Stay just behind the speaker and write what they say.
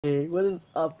Hey, what is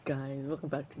up, guys? Welcome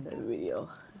back to another video.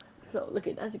 So,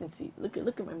 as you can see, look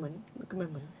at my money. Look at my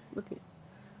money.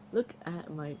 Look at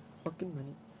my fucking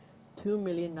money.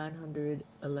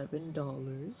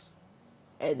 $2,911.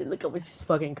 And then look how much this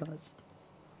fucking cost.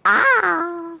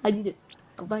 Ah! I need it.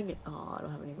 I'm buying it. Oh, I don't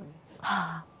have any money.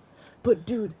 Ah! But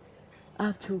dude, I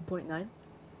have 2.9,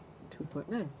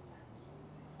 2.9,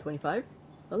 25,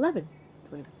 11,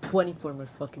 20, 24 more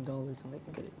fucking dollars, and I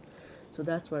can get it. So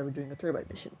that's why we're doing a turbine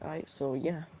mission. Alright, so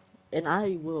yeah. And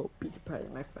I will be surprised.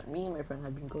 Me and my friend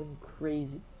have been going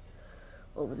crazy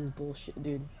over this bullshit,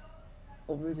 dude.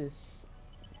 Over this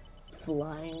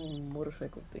flying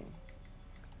motorcycle thing.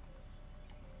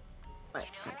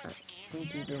 We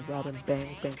do the robbing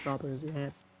bank robbers,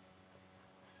 yeah.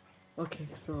 Okay,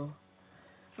 so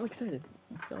I'm excited.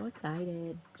 So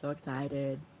excited.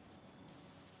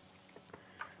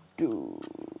 Dude,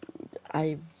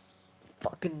 I've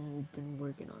fucking been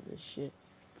working on this shit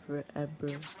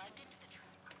forever.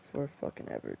 For fucking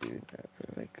ever, dude. For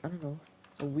like, I don't know,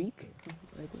 a week? I think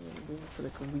I've been doing it for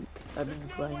like a week. I've been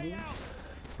grinding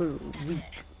for a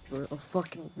week. For a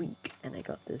fucking week. And I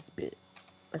got this bit.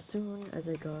 As soon as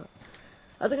I think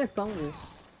I found this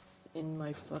in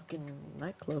my fucking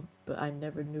nightclub, but I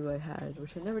never knew I had,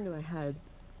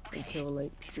 until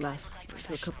like until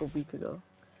a couple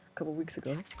weeks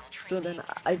ago. So then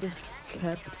I just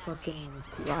kept fucking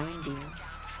grinding.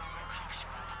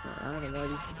 I don't know why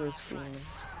these people are screaming.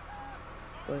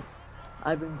 But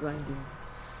I've been grinding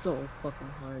so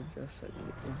fucking hard just so I can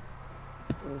get this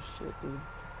bullshit, dude.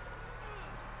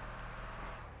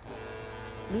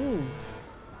 Dude.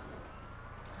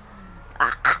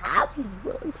 I'm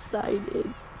so excited.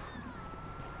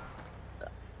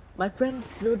 My friend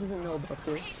still doesn't know about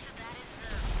this.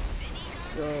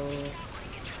 So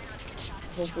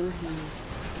hopefully he...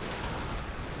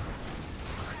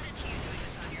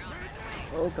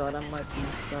 Oh god, I might be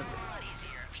stuck.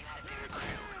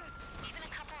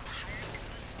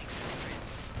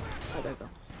 I gotta go.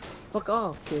 Fuck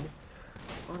off, kid.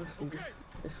 Honestly,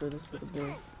 this for the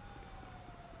boy.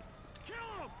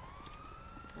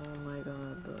 Oh my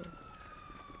god, bro.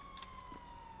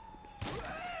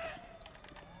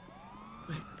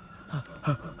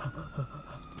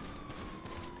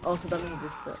 Oh, so that means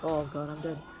this. Oh god, I'm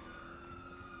dead.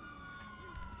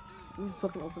 Let me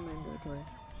fucking open my inventory.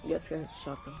 Yes, guys,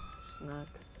 shotgun. Snack.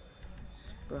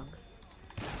 Sprung.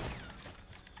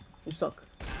 You suck.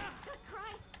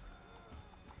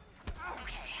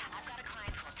 Okay, I've got a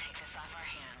client who'll take this off our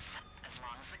hands, as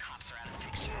long as the cops are out of the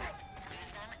picture.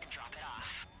 Lose them and drop it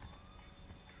off.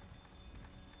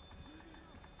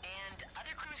 And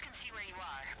other crews can see where you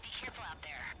are. Be careful out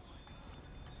there.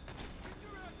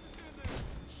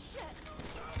 Shit!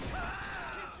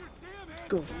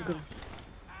 Go, I'm gonna.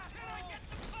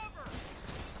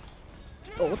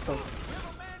 Oh, what the?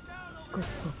 Go.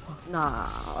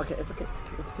 Nah, okay, it's okay.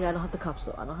 It's okay. I don't have the cops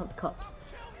though. I don't have the cops.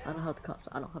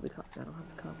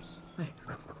 Hey.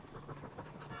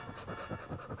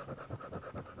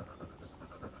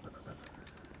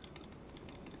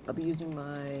 I'll be using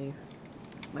my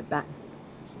bat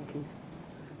just in case.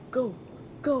 Go,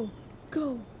 go,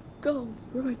 go, go.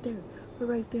 We're right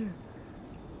there.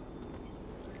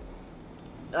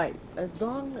 Alright, as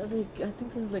long as I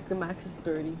think this is like the max is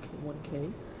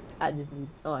 31k. I just need,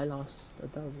 oh, I lost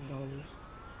 $1,000.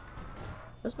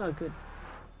 That's not good.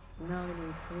 Now I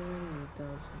need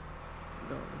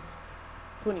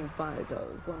 $20,000. $25.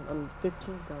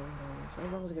 $15,000. As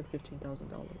long as I get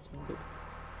 $15,000, I'm good.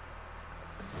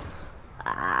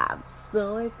 I'm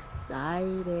so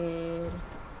excited.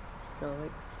 So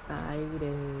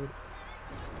excited.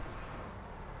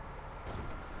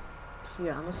 So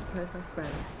yeah, I'm gonna surprise my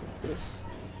friend with this.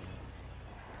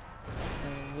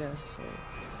 And yeah, so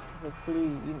hopefully,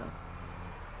 you know.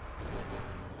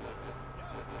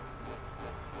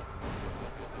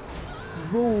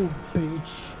 Roll,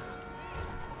 bitch.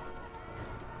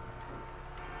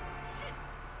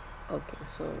 Okay,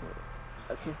 so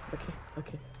okay.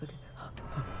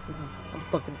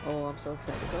 I'm so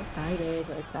excited.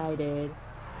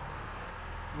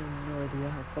 You have no idea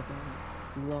how fucking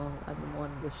long I've been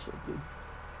wanting this shit, dude.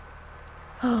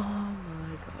 Oh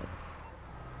my god.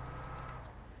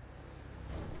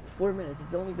 4 minutes.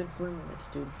 It's only been 4 minutes,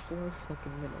 dude. 4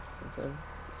 fucking minutes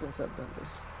since I've done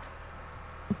this.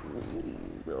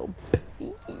 Please, bro.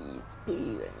 Please. I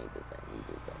need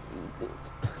this.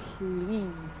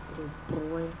 Please, little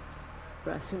boy.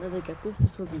 But as soon as I get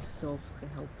this will be so fucking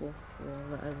helpful.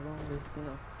 Well, as long as, you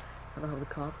know, I don't have the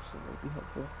cops, and it'll be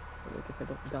helpful. Like, if I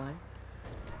don't die.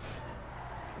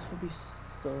 This will be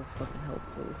so fucking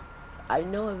helpful. I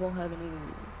know I won't have any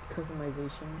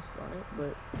customizations on it,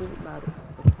 but it doesn't matter.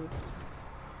 Okay?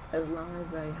 As long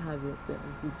as I have it, then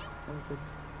I'm good. I'm good.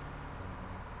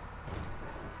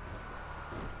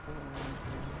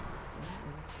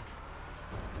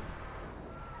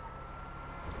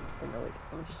 Oh no, wait.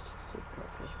 I'm just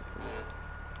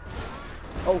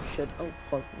oh shit. Oh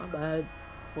fuck. My bad.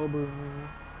 Oh, oh,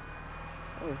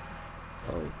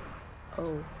 oh,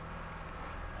 oh.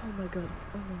 Oh my god.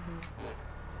 Oh my god.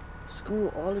 Screw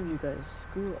all of you guys.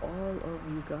 Screw all of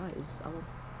you guys. I'm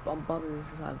about to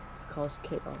have cause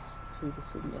chaos to the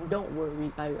city. And don't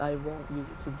worry, I won't use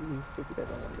it to grief if you guys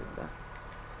are wondering that.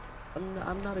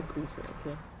 I'm not a griefer,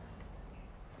 okay?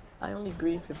 I only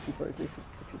grieve if people are grieving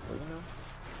for people, you know?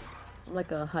 I'm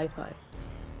like a hi-fi.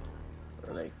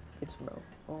 Or like, it's Mo.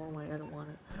 Oh my, I don't want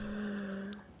it.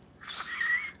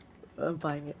 I'm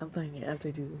buying it, I'm buying it after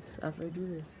I do this. After I do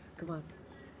this. Come on.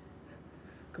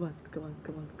 Come on, come on,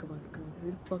 come on, come on, come on.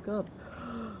 Hurry the fuck up.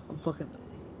 I'm fucking...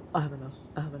 I have enough.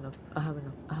 I have enough. I have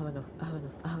enough. I have enough. I have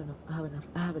enough. I have enough. I have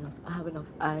enough. I have enough. I have enough.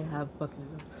 I have fucking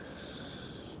enough.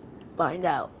 Find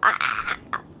out.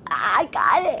 I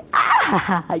got it.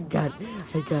 I got it.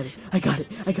 I got it. I got it.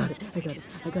 I got it. I got it.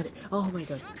 I got it. Oh my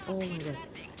god. Oh my god.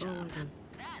 Oh my god.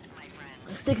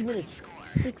 6 minutes.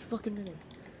 6 fucking minutes.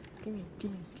 Give me.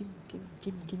 Give me. Give me. Give me.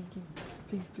 Give me. Give me. Give me.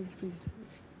 Please. Please. Please.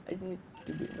 I just need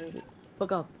to be made it.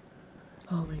 Fuck off.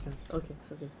 Oh my god. Okay.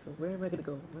 So where am I gonna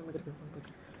go? Where am I gonna go? Where am I gonna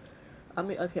go? I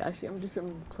mean, okay, actually, I'm just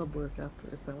doing club work after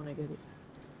if I want to get it.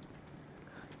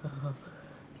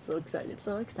 So excited,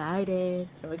 so excited,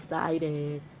 so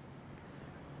excited.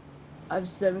 I have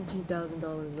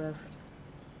 $17,000 left.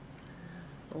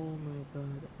 Oh my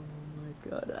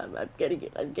god, I'm getting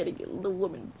it, I'm getting it, little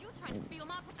woman.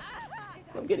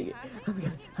 I'm getting it, I'm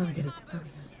getting it, I'm getting it,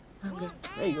 I'm getting it.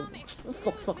 There you go.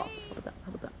 Fuck off. How about that?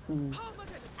 How about that? Ooh.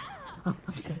 I'm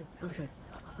excited, I'm excited,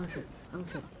 I'm excited, I'm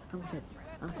excited, I'm excited,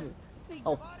 I'm excited.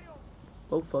 Oh.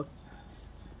 Oh fuck.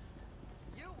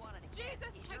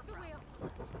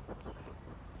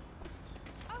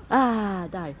 Ah,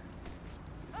 die.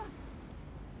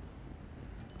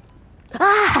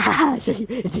 Ah! It's you,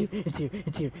 it's you, it's you,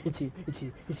 it's you, it's you, it's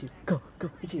you, it's you. Go,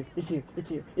 it's you, it's you,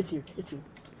 it's you, it's you, it's you.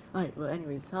 Alright, well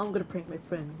anyways, how I'm gonna prank my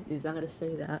friend is I'm gonna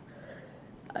say that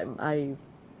I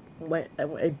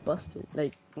busted,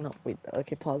 like, no, wait,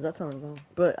 okay, pause, that sounded wrong.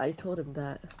 But I told him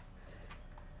that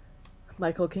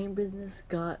my cocaine business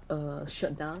got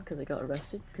shut down because I got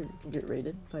arrested because you can get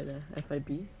raided by the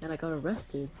FIB, and I got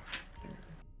arrested.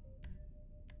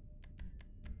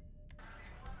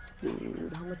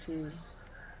 Dude, how much is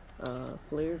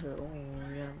flares are, oh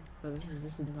yeah, no,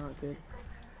 this is not good.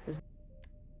 This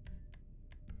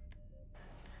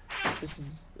is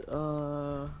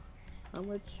how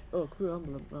much? Oh, crew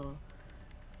emblem.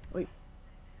 Wait,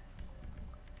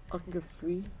 I can get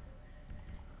free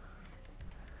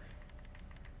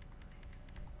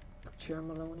chair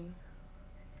Maloney.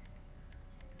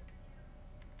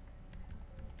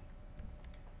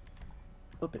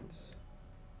 Weapons.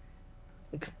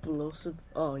 Explosive.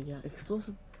 Oh yeah,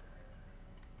 explosive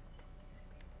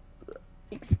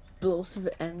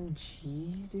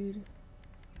MG, dude.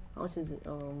 How much is it?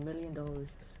 Oh, $1 million.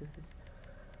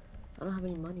 I don't have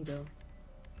any money though.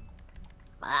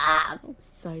 Ah, I'm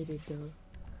excited though.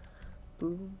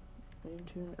 Boom.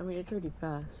 I mean, it's already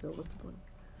fast, so what's the point?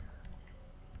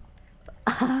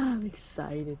 I'm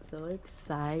excited, so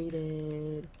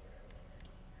excited.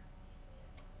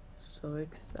 So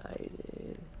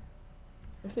excited.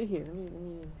 Actually, here, let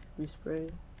me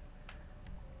respray.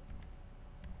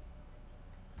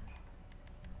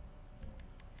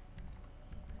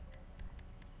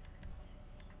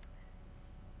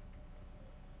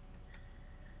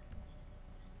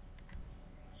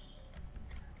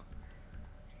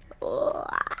 Oh,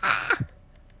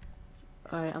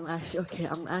 alright, I'm actually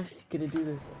gonna do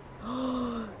this.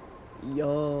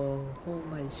 Yo, oh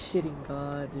my shitting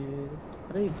god, dude.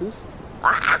 How do you boost?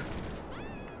 Ah!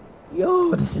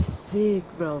 Yo, this is sick,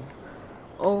 bro.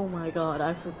 Oh my god,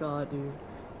 I forgot, dude.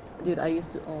 Dude, I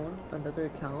used to own another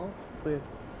account with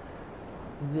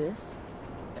this,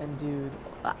 and dude,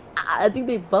 I think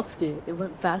they buffed it. It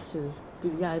went faster.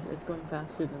 Dude, yeah, it's going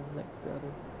faster than like the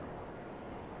other.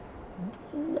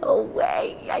 No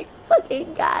way, I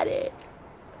fucking got it.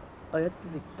 Oh, you have to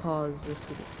like pause just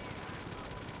to.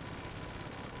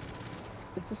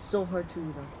 It's just so hard to, you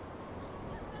know.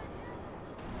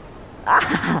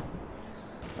 Ah!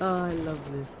 Oh, I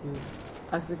love this, dude.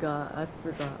 I forgot how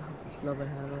much love I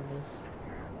have on this.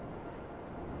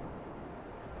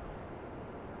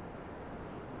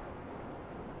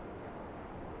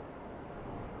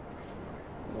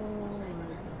 Oh my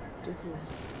god, this is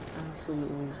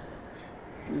absolutely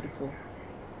beautiful. Oh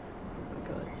my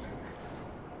god.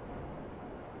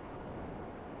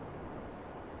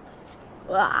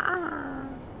 Ah!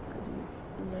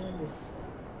 Land this.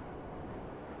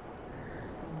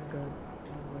 Oh my god.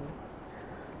 Anyway.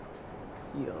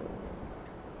 Yo.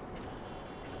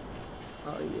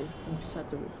 Oh yeah, you just have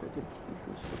to wait for it to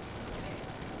defuse.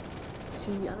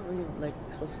 See, I don't really like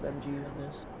explosive MG on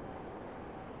this.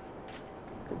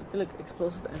 Cause I feel like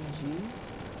explosive MG.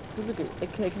 I feel like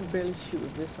I can barely shoot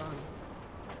with this on.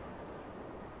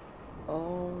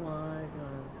 Oh my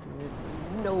god, dude.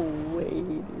 No way,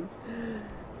 dude.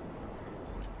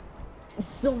 It's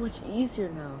so much easier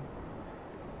now.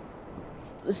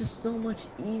 This is so much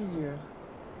easier.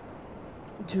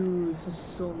 Dude, this is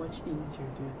so much easier,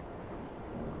 dude.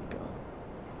 Oh my god.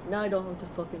 Now I don't have to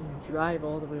fucking drive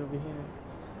all the way over here.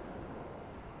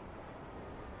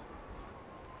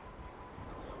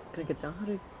 Can I get down? How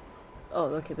do I... Oh,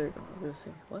 okay, there you go. I was gonna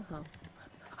say, what? How?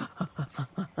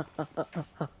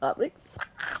 I'm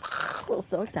well,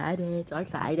 so excited, so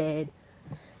excited.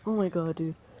 Oh my god,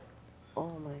 dude.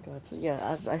 Oh my god. So yeah,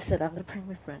 as I said, I'm gonna prank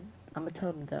my friend. I'm gonna tell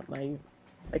him that my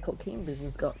cocaine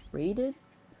business got raided,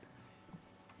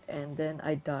 and then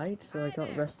I died, so I got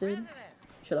arrested.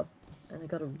 Shut up. And I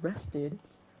got arrested.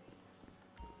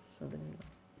 So then,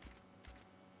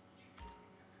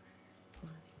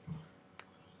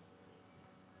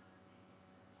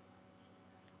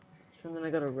 I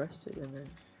got arrested, and then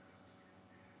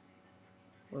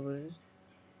what was it?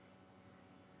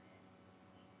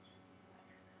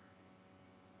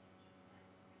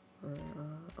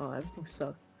 Oh, everything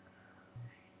sucks.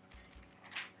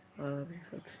 Everything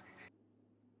sucks.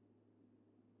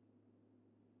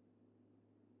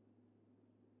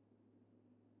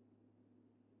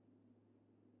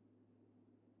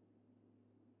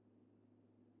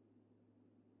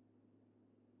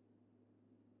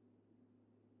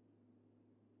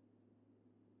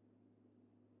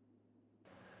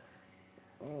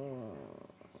 Oh,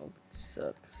 it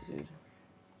sucks, dude.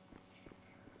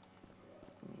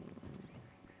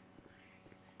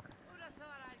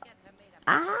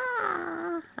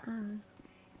 Ah!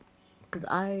 Cause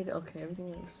okay,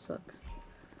 everything sucks.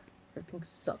 Everything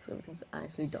sucks. Everything's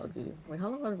actually dog doo. Wait, how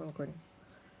long have I been recording?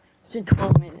 It's been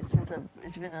 12 minutes since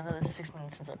it's been another 6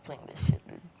 minutes since I've playing this shit,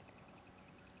 dude.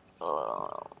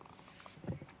 Oh,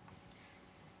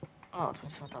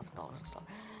 $27,000 and stuff.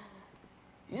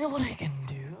 You know what I can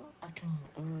do? I don't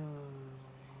know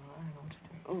what to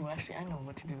do. Oh, actually, I know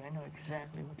what to do. I know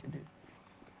exactly what to do.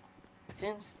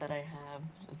 Since that I have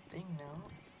the thing now.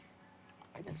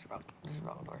 Wait, this is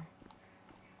wrong door.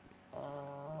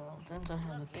 Since I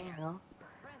have the thing now,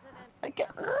 I can.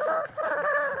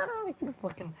 I can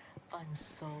fucking. I'm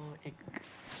so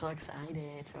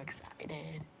excited, so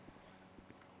excited.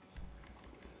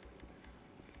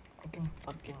 I can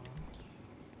fucking.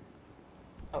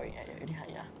 Oh yeah.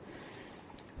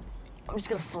 I'm just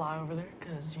gonna fly over there,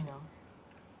 cause you know.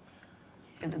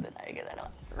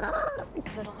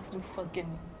 Because I don't have to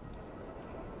fucking.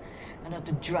 I don't have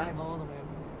to drive all the way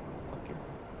over. Fucking.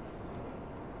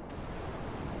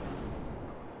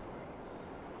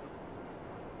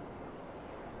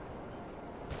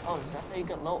 Oh, is that how you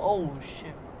got low? Oh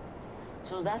shit.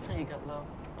 So that's how you got low.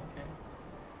 Okay.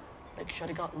 Like should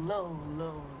have got low.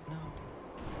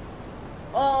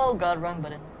 Oh god, wrong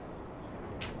button.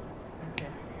 Okay.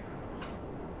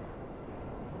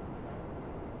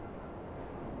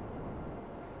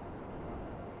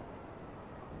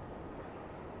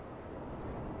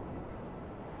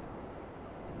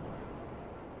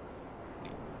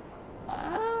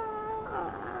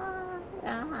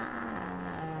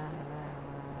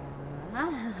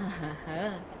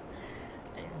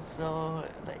 And so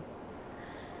like,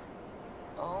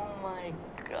 oh my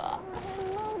god, I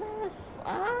love this.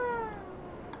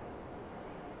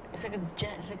 It's like a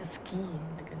jet. It's like a ski.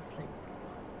 Like it's like.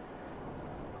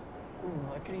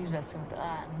 Ooh, I could use that something.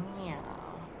 Yeah.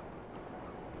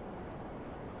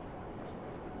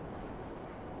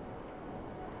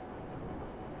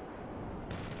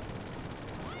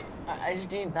 I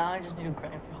just need to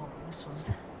grind for home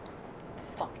missiles.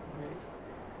 Fucking great.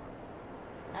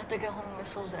 After I get home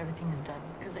missiles, everything is done.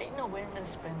 Cause ain't no way I'm gonna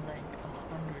spend like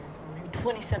 100 or maybe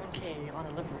 27K on a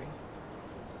livery.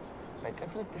 Like I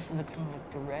feel like this is a clean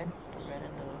look. The red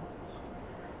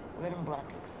and black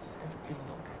is a clean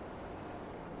look.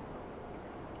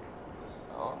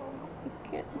 Oh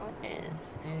my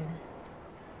goodness, dude.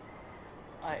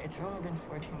 Alright, it's only been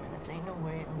 14 minutes. Ain't no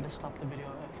way I'm gonna stop the video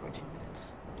at 14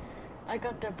 minutes. I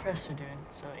got the oppressor, dude.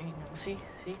 So ain't no. See.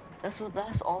 That's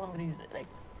all I'm gonna use. Like,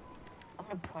 I'm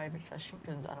in a private session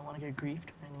because I don't want to get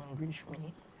griefed when anyone grieves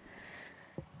me.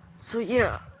 So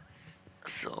yeah.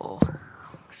 So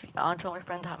I told my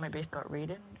friend how my base got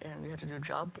raided and we had to do a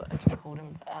job, but I just told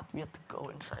him that we had to go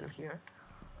inside of here.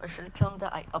 I should tell him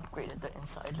that I upgraded the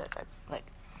inside.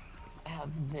 I have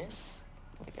this.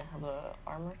 Like I have a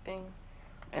armor thing,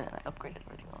 and then I upgraded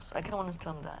everything else. I kind of want to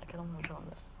tell him that. I kind of want to tell him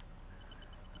that.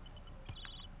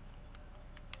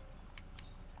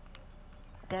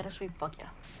 That is sweet. Fuck yeah.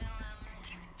 So,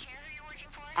 do you care who you're working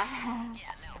for? Ah,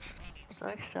 Yeah, no, maybe. so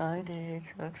excited.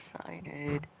 So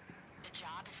excited. The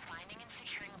job is finding and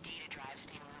securing data drives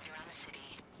being moved around the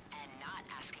city and not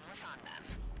asking what's on them.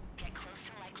 Get close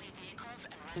to likely vehicles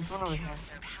and run the There's one over here.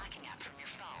 SecureServe hacking app from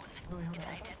your phone. Oh, If it yeah,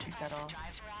 take identifies that the off.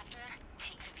 drives we're after,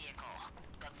 take the vehicle.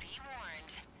 But be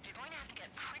warned, you're going to have to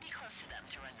get pretty close to them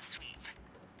to run the sweep.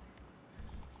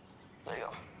 There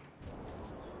you go.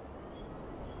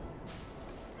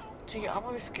 See, I'm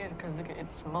always scared because it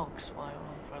smokes while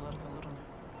for a little bit.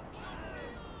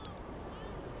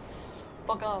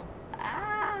 Fuck off.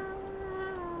 Ah!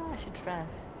 Shit's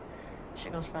fast.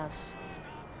 Shit goes fast.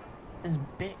 This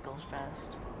bit goes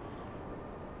fast.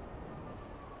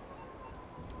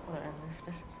 What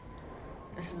if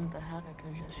this is the hack, I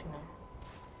could just,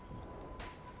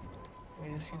 we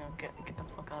just, get the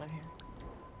fuck out of here.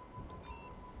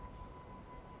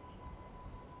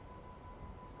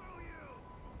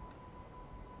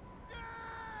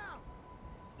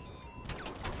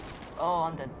 Oh,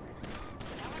 I'm dead.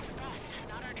 That one's a bust,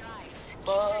 not our drives. Keep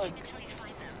Fuck. searching until you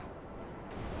find them.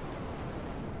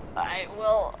 Alright,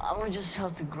 well, I'm gonna just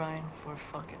have to grind for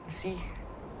fucking, see?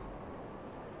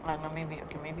 I don't know, maybe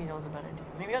that was a bad idea.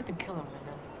 Maybe I have to kill him and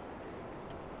then.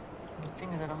 The thing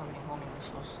is I don't have any homing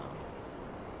missiles, so.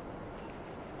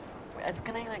 Wait,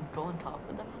 can I like go on top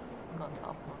of them? Go on top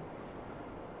of them.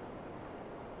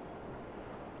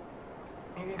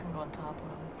 Maybe I can go on top of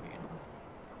them,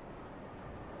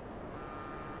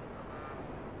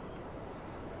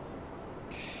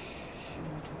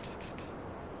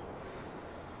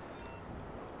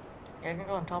 Yeah, I can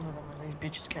go on top of them and these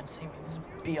bitches can't see me. This is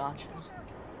biatches.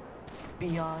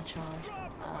 Biatches.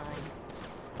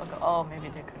 Fuck. Oh, maybe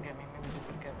they could get me. Maybe they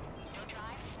could get me. No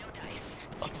drives, no dice.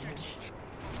 Keep Fucking searching. bitch.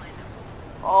 We'll find them.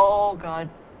 Oh god.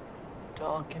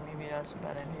 Okay, maybe that's a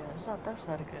bad idea. That's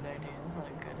not a good idea. That's not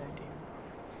a good idea.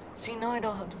 See, now I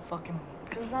don't have to fucking.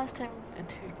 Because last time it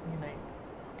took me like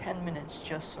 10 minutes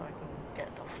just so I can get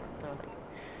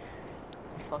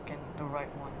the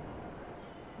right one.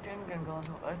 I think I'm gonna go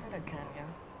into. I think I can, yeah.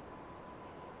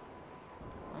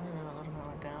 I need to go a little bit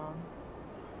more down.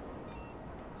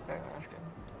 There we go, that's good.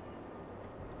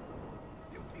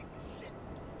 You piece of shit.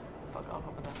 Fuck off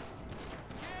over there.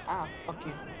 Ah, fuck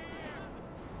you.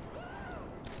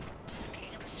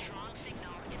 Picking up a strong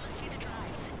signal. It must be the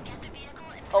drives. Get the vehicle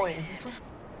and Oh bring wait, it is this one?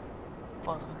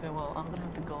 Fuck, okay, well, I'm gonna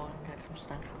have to go and get some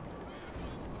snacks from there.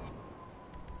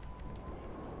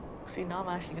 See, now I'm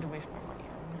actually gonna waste my money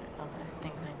on the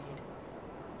things I need.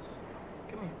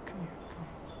 Come here, come here, come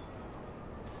here.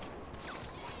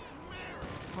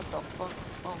 What the fuck?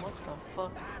 Oh, what the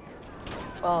fuck?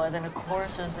 Oh, and then of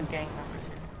course there's the gang members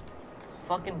here.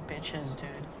 Fucking bitches,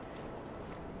 dude.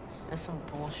 That's some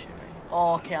bullshit, right?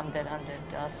 Oh, okay, I'm dead,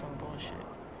 That's some bullshit.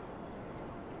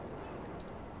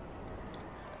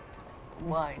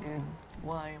 Why, dude?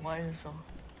 Why? Why is it so?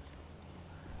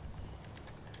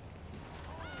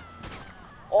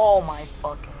 Oh my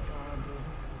fucking god, dude.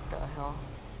 What the hell?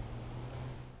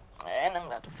 And I'm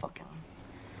about to fucking.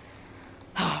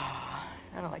 I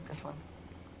don't like this one.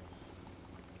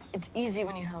 It's easy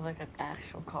when you have like an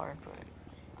actual card, but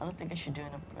I don't think I should do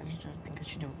it. I just think I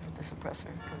should do it with the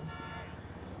suppressor because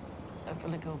I feel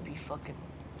like it'll be fucking.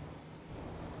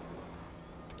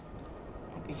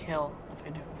 It'll be hell if I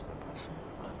do it with the suppressor.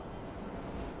 But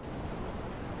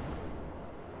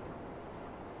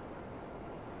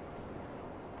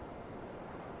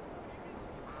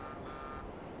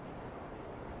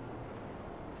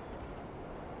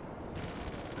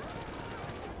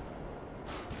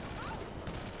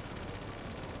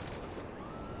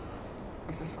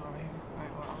what's this one over here?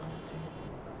 Alright, well, I'm gonna have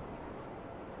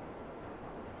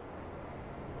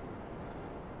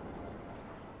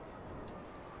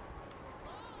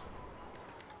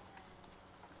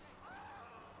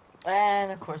to.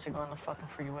 And of course, I go on the fucking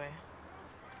freeway.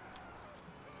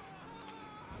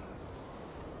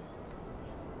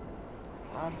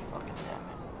 God fucking damn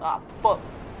it. Ah, fuck.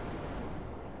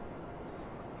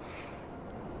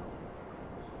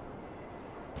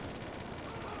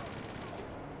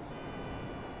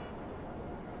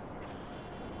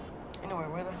 Anyway,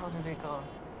 where the hell did they go?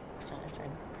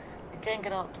 They can't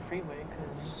get out the freeway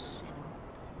because,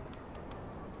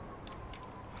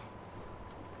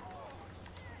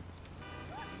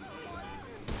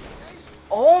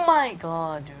 Oh my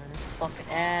god, dude. This fucking.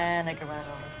 And I can run over.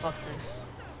 Fuck this.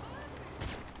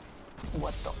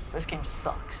 What the? This game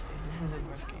sucks, dude. This is the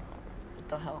worst game ever. What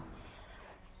the hell?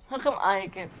 How come I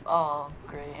get, oh,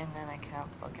 great, and then I can't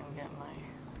fucking get my,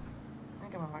 I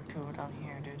get my Mark II down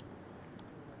here, dude.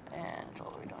 And it's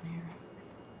all the way down here.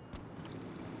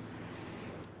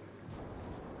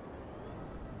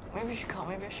 Maybe I should call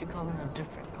in a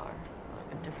different car.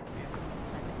 Like a different vehicle.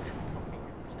 I think it's gonna help me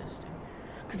with this, dude.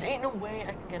 Cause ain't no way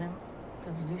I can get him.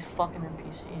 Cause these fucking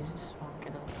NPCs just won't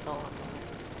get a dog.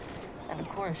 And of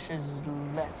course, there's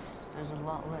a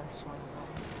lot less when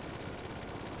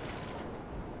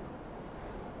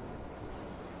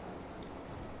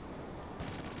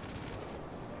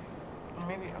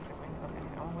maybe, okay,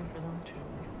 I'll wait for them to,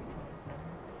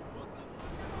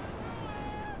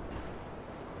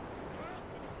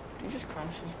 do you just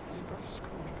crash this, bro? Just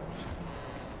cool, bro.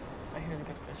 I hear the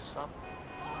good place to stop.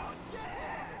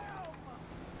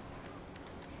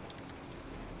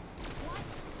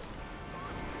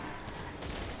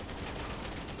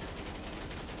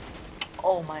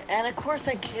 Oh my, and of course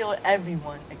I kill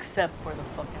everyone except for the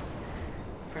fucking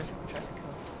person I'm trying to kill.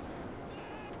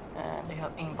 And they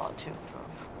have aimbot too, bro.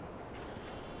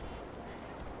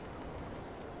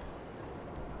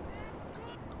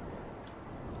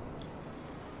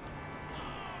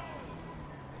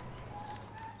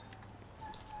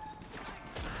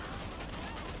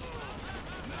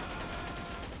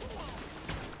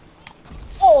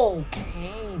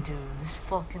 Okay, dude, this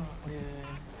fucking dude.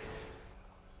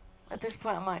 At this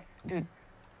point, I'm like, dude,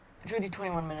 it's already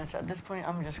 21 minutes. At this point,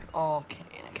 I'm just, okay,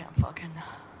 I can't fucking,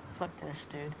 fuck this,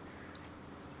 dude.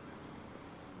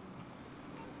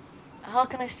 How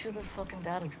can I steal the fucking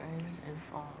data drives if,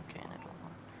 oh, okay, I don't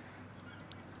know.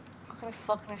 How can I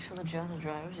fucking steal the data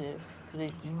drives if,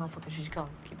 these motherfuckers just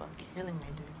keep on killing me,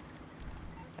 dude.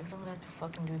 Like, I'm gonna have to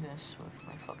fucking do this with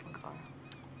my fucking car.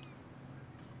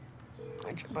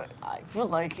 But I feel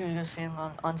like he was gonna say I'm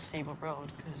on unstable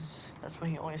road, because that's what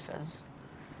he always says.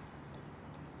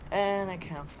 And I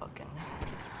can't fucking,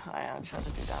 I just have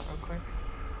to do that real quick.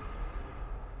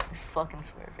 I fucking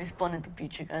swear, if I spawn at the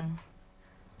beach again.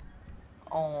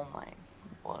 Oh my,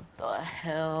 what the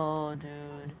hell,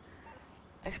 dude.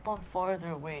 I spawned farther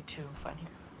away too, fine here.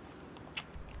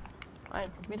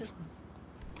 Alright, give me this one.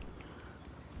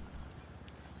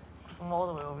 From all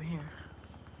the way over here.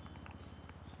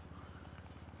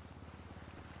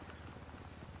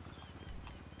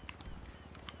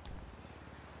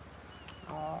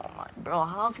 Oh my, bro,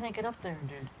 how can I get up there,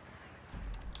 dude?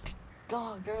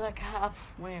 Dog, they're like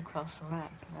halfway across the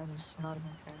map. That is not even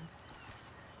fair.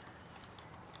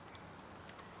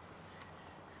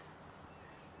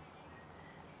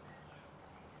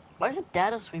 Why is a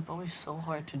data sweep always so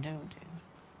hard to do, dude?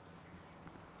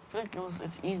 I feel like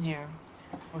it's easier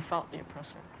without the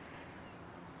oppressor.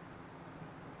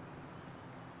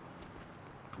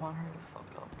 Come on, hurry the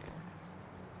fuck up, dude.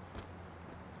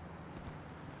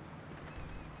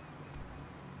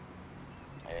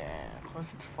 Yeah, of course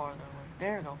it's farther away.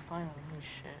 There we go, finally, holy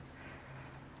shit.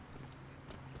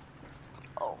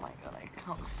 Oh my god, I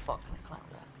can't fucking climb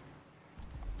that.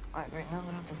 Alright, great, now I'm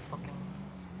gonna have to fucking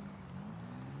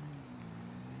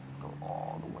go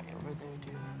all the way over there,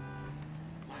 dude.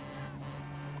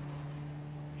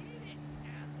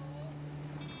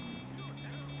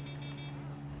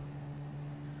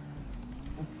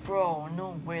 Bro,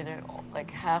 no way, they're all, like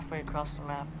halfway across the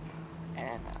map.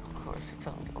 And of course, it's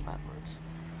telling me to go backwards.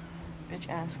 Bitch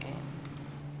ass game.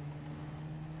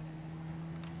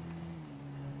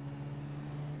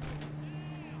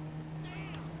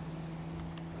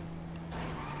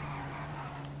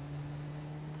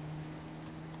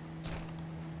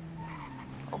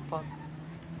 Oh fuck.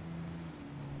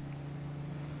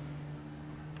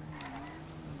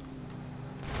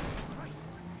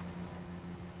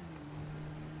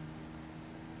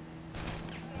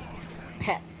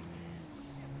 Pet.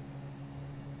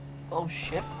 Oh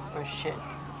shit, or shit.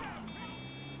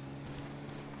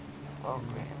 Oh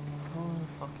great. Who the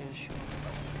fuck is shooting me?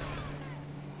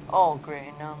 Oh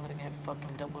great, now I'm gonna get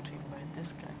fucking double teamed by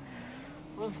this guy.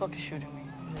 Who the fuck is shooting me?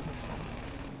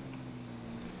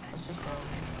 Let's just go.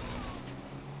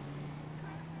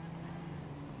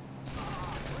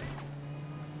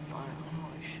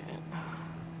 Holy shit.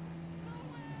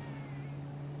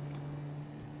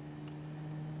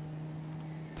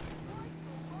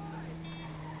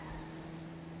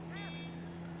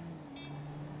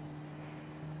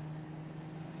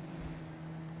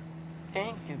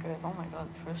 Thank you guys. Oh my god,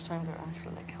 the first time they're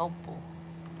actually like helpful.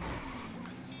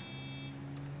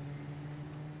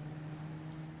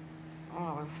 I don't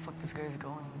know where the fuck this guy's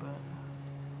going, but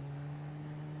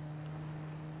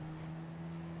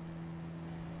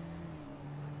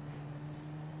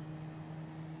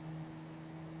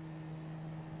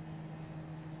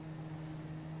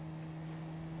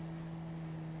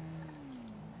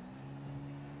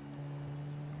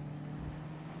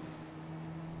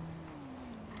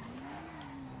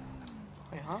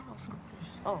Huh? I was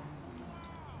confused. Oh.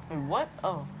 Wait, what?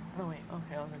 Oh. No, wait.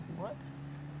 Okay, I was like, what?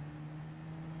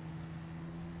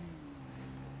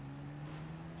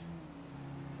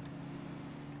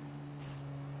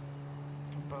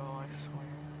 Bro, I swear.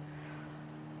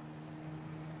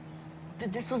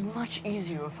 Dude, this was much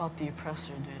easier without the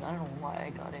oppressor, dude. I don't know why I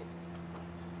got it.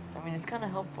 I mean, it's kind of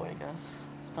helpful, I guess.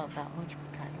 It's not that much,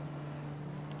 but kind of.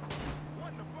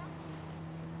 What the fuck?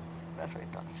 That's what I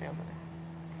thought. Stay over there.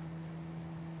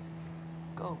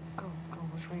 Go, go, go.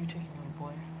 Which way are you taking me,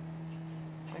 boy?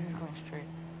 I'm just going straight.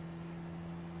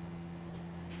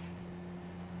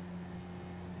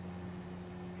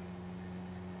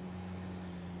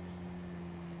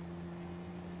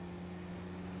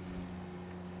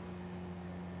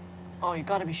 Oh, you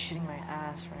gotta be shitting my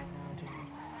ass right now, dude.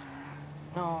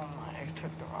 No, I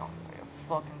took the wrong way. Of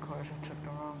fucking course I took the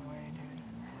wrong way, dude.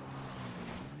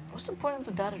 What's the point of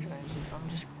the data drives if I'm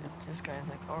just, if this guy's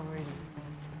like already in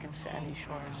fucking sandy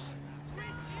shores?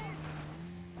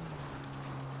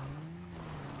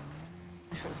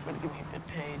 This guy's gonna give me a good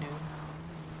pay, dude.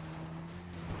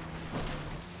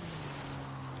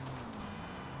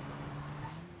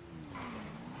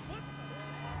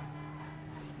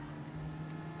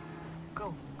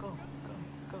 Go, go, go,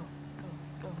 go, go,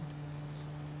 go.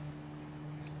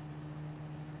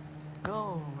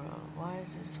 Go, bro. Why is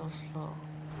it so slow?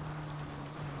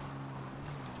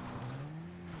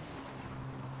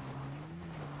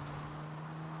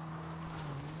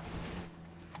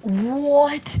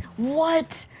 What?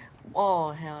 What?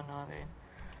 Oh, hell no, dude.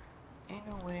 Ain't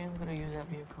no way I'm gonna use that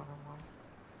vehicle no more.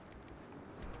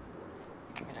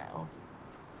 Give me that. Oh,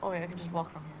 oh wait, I can just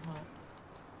walk from here. Huh?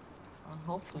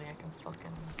 Hopefully I can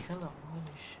fucking kill him.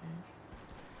 Holy shit.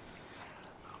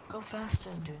 Go faster,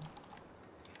 dude.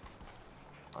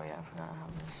 Oh yeah, I forgot I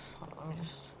have this. Hold on, let me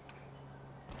just...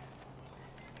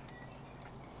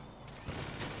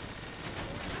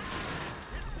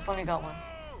 Finally got one.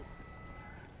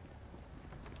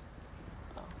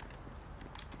 Oh.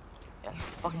 Yeah, just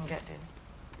fucking get,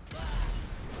 dude.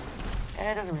 And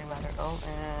it doesn't really matter. Oh,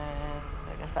 and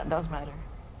I guess that does matter.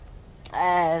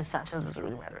 Sanchez doesn't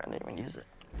really matter. I didn't even use it.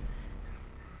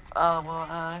 Well,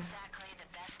 Exactly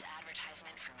the best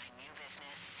advertisement for my new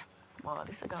business. well, at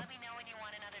least I got Let me know when you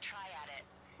want another try at it.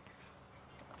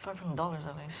 $500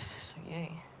 at least. So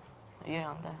yay. Yay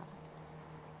on that.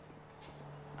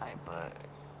 Alright, but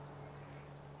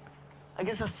I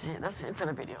guess that's it. That's it for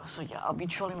the video. So yeah, I'll be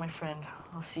trolling my friend.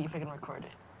 I'll see if I can record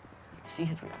it. See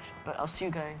his reaction. But I'll see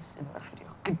you guys in the next video.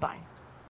 Goodbye.